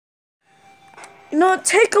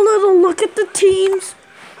take a little look at the teams.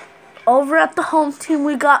 Over at the home team,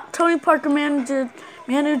 we got Tony Parker, Manu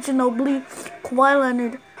Ginobili, Kawhi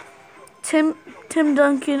Leonard, Tim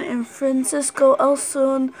Duncan, and Francisco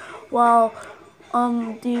Elson. While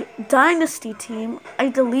the dynasty team, I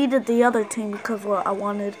deleted the other team because I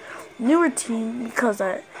wanted newer team because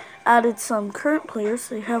I added some current players.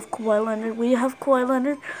 They have Kawhi Leonard. We have Kawhi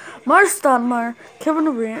Leonard, Mark Stoudemire, Kevin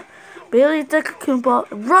Durant, Bailey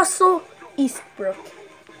Decker-Kumba, and Russell Eastbrook.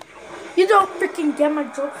 You don't freaking get my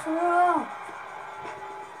jokes wrong.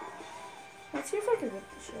 Let's see if I can rip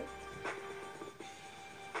this shit.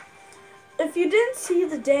 If you didn't see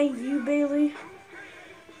the Dang You Bailey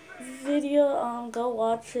video, go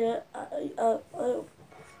watch it.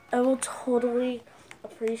 I will totally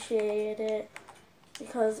appreciate it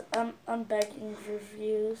because I'm begging for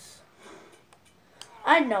views.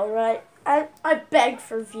 I know, right? I begged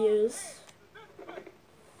for views.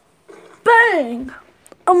 Bang!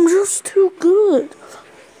 I'm just too good.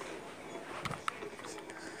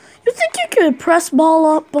 You think you could press ball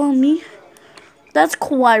up on me? That's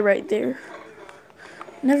Kawhi right there.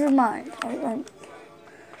 Never mind.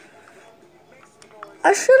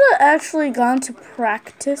 I should have actually gone to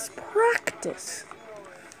practice.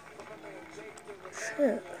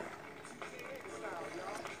 Shit.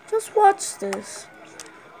 Just watch this.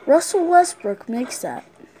 Russell Westbrook makes that.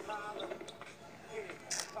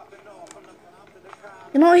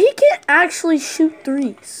 You know, he can't actually shoot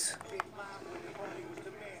threes.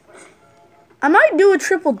 I might do a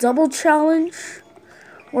triple-double challenge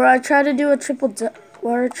where I try to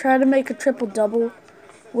make a triple-double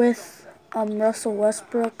with Russell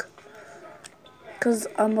Westbrook, cause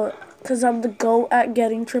I'm the GOAT at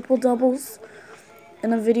getting triple-doubles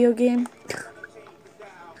in a video game.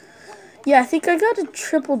 Yeah, I think I got a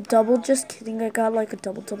triple-double. Just kidding, I got like a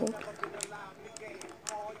double-double.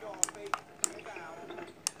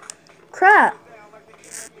 Crap.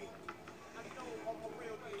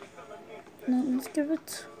 No, let's give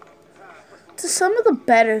it to some of the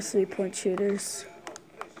better three-point shooters.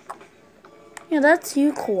 Yeah, that's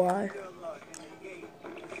you, Kawhi.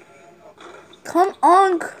 Come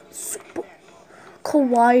on,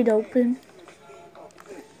 Kawhi open.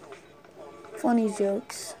 Funny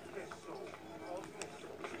jokes.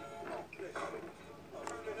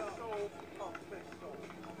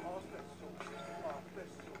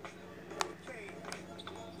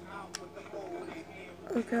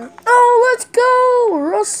 Okay. Oh, let's go!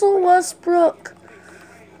 Russell Westbrook.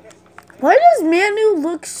 Why does Manu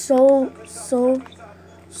look so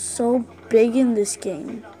big in this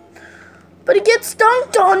game? But he gets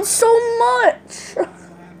dunked on so much.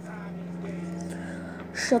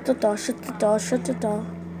 Shut the door.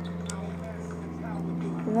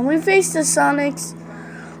 When we face the Sonics,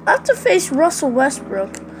 I have to face Russell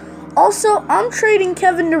Westbrook. Also, I'm trading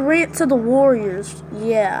Kevin Durant to the Warriors.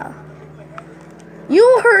 Yeah.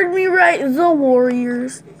 You heard me right, the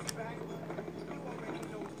Warriors.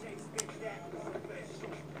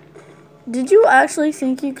 Did you actually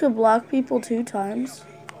think you could block people 2 times?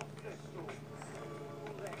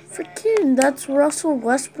 Freaking, that's Russell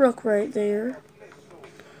Westbrook right there.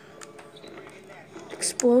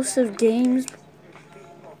 Explosive games.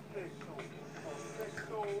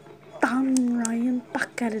 Bam, Ryan,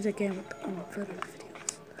 back at it again with further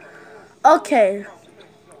videos. Okay.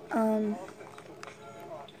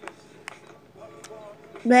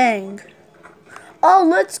 Bang. Oh,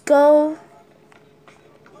 let's go.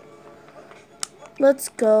 Let's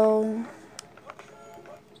go.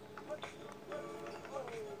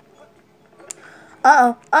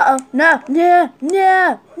 Uh-oh. No.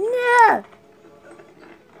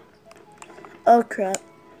 Oh, crap.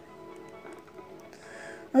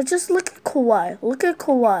 Now just look at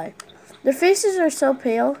Kawhi. Their faces are so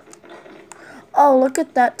pale. Oh, look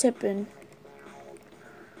at that tip-in.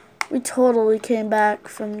 We totally came back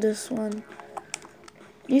from this one.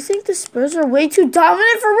 Do you think the Spurs are way too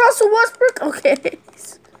dominant for Russell Westbrook? Okay.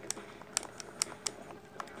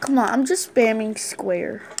 Come on, I'm just spamming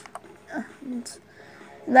square.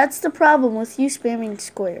 That's the problem with you spamming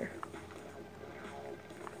square.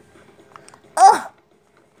 Oh!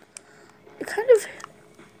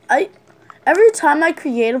 Every time I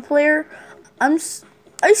create a player, I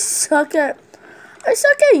suck at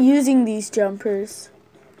using these jumpers.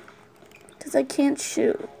 Because I can't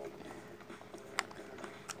shoot.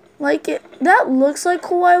 Like that looks like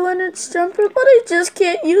Kawhi Leonard's jumper, but I just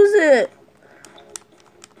can't use it.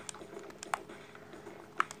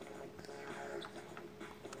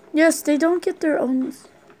 Yes, they don't get their own.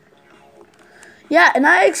 Yeah, and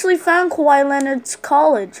I actually found Kawhi Leonard's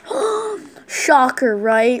college. Shocker,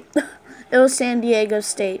 right? It was San Diego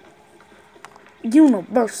State.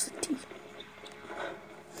 University.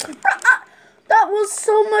 That was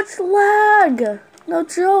so much lag. No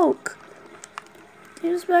joke.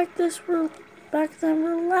 Games back then were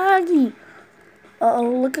laggy. Uh-oh,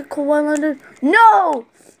 look at Kawhi Leonard. No!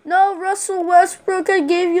 No, Russell Westbrook, I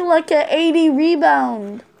gave you like an 80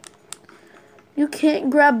 rebound. You can't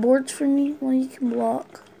grab boards for me? Well, you can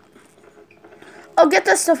block. Oh, get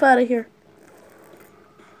that stuff out of here.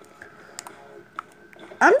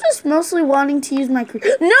 I'm just mostly wanting to use my...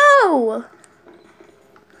 No!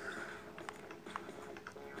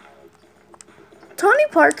 Tony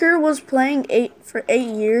Parker was playing for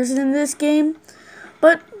 8 years in this game,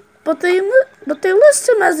 but they list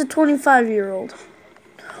him as a 25-year-old.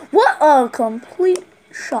 What a complete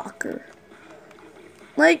shocker!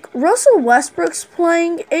 Like, Russell Westbrook's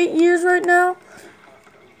playing 8 years right now,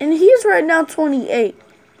 and he's right now 28.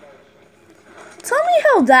 Tell me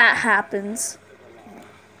how that happens.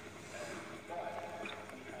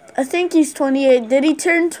 I think he's 28. Did he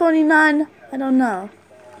turn 29? I don't know.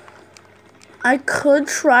 I could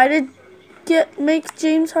try to make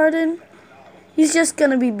James Harden. He's just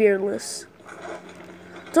gonna be beardless.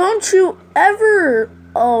 Don't you ever...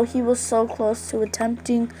 Oh, he was so close to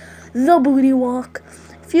attempting the booty walk.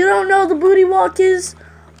 If you don't know what the booty walk is,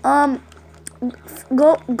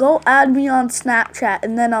 go add me on Snapchat,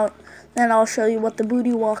 and then I'll show you what the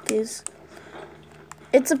booty walk is.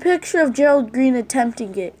 It's a picture of Gerald Green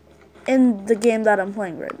attempting it in the game that I'm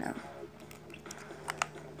playing right now.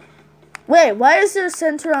 Wait, why is there a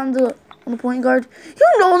center on the point guard?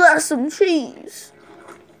 You know that's some cheese.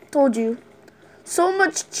 Told you. So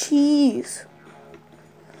much cheese.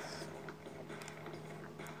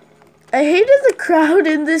 I hated the crowd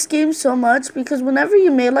in this game so much because whenever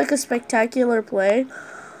you made like a spectacular play,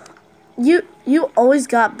 you always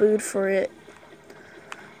got booed for it.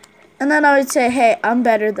 And then I would say, hey, I'm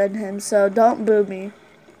better than him, so don't boo me.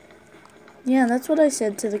 Yeah, that's what I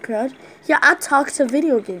said to the crowd. Yeah, I talk to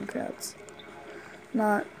video game crowds.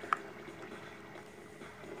 Not.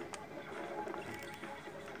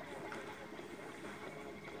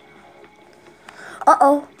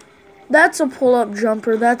 Uh-oh. That's a pull-up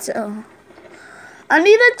jumper. That's I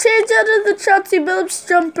need to change out of the Chauncey Billups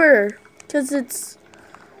jumper. Because it's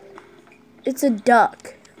a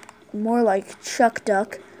duck. More like Chuck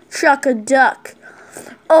Duck. Chuck a duck.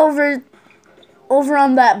 Over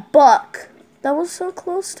on that buck. That was so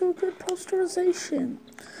close to a good posterization.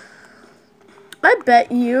 I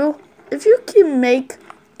bet you, if you can make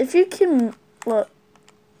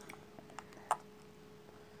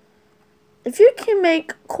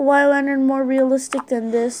Kawhi Leonard more realistic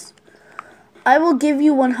than this, I will give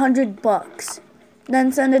you $100.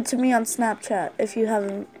 Then send it to me on Snapchat if you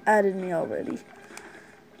haven't added me already.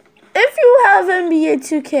 If you have NBA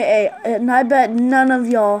 2K8, and I bet none of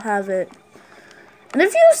y'all have it. And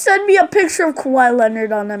if you send me a picture of Kawhi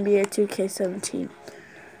Leonard on NBA 2K17,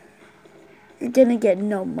 you're gonna get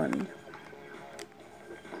no money.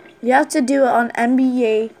 You have to do it on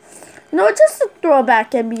NBA. No, just a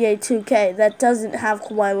throwback NBA 2K that doesn't have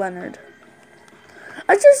Kawhi Leonard.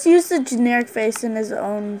 I just used the generic face in his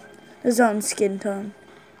own skin tone.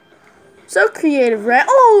 So creative, right?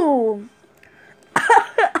 Oh!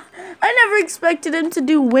 I never expected him to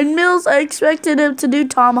do windmills. I expected him to do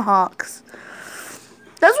tomahawks.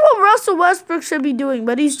 That's what Russell Westbrook should be doing,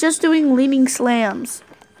 but he's just doing leaning slams.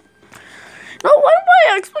 No, why do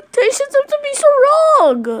my expectations have to be so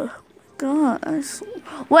wrong? God,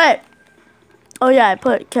 wait. Oh yeah, I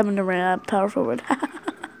put Kevin Durant at power forward.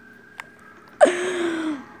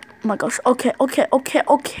 Oh my gosh. Okay.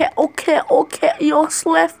 You're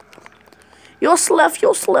left.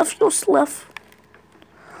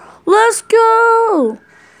 Let's go.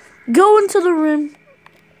 Go into the rim.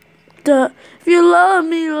 If you love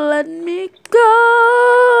me, let me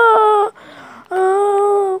go.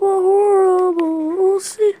 Oh, what horrible.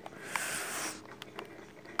 See.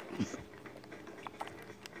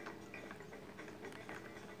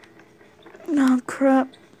 Oh,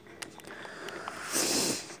 crap.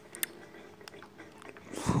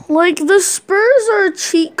 Like, the Spurs are a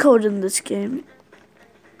cheat code in this game.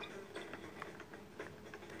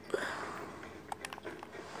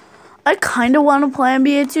 I kind of want to play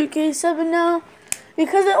NBA 2K7 now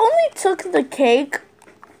because it only took the cake.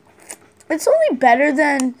 It's only better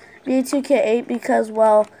than NBA 2K8 because,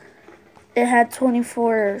 well, it had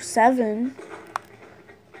 24/7.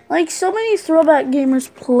 Like, so many throwback gamers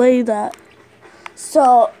play that.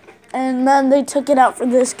 So, and then they took it out for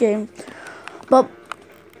this game. But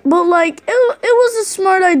like, it was a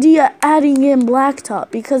smart idea adding in Blacktop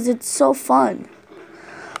because it's so fun.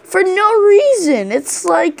 For no reason. It's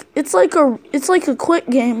like a quick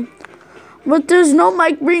game, But there's no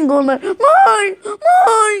Mike Breen going like, mine,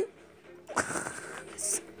 mine.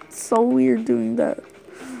 It's so weird doing that.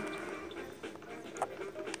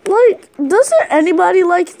 Like, doesn't anybody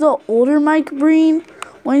like the older Mike Breen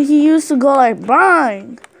when he used to go like,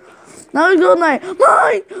 mine? Now he's going like, mine,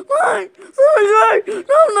 mine, oh my God,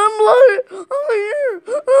 no, I'm blooded, over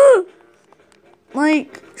here.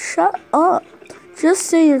 Like, shut up. Just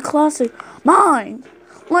say your classic, mine.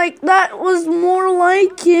 Like, that was more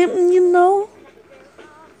like him, you know?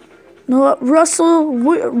 No, Russell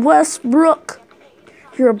Westbrook.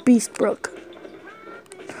 You're a beast, Brooke.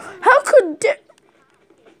 How could...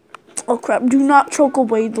 Oh, crap. Do not choke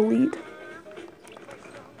away the lead.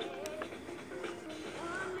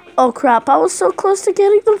 Oh, crap. I was so close to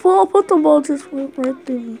getting the ball, but the ball just went right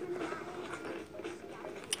through me.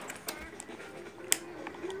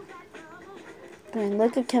 Dang,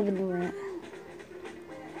 look at Kevin Durant.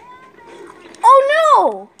 Oh,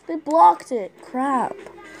 no! They blocked it. Crap.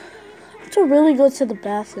 I have to really go to the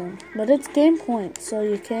bathroom. But it's game point, so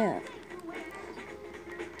you can't.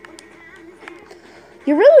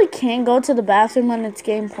 You really can't go to the bathroom when it's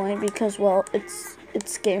game point because, well, it's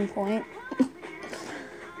game point.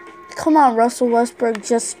 Come on, Russell Westbrook.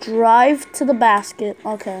 Just drive to the basket.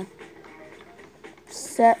 Okay.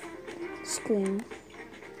 Set. Screen.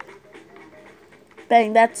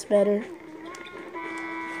 Bang, that's better.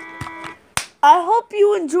 I hope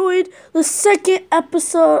you enjoyed the second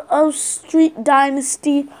episode of Street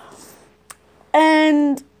Dynasty.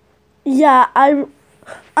 And yeah, I'm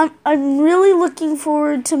really looking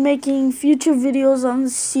forward to making future videos on the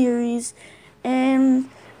series. And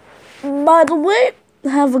by the way,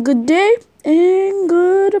 have a good day and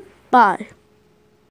goodbye.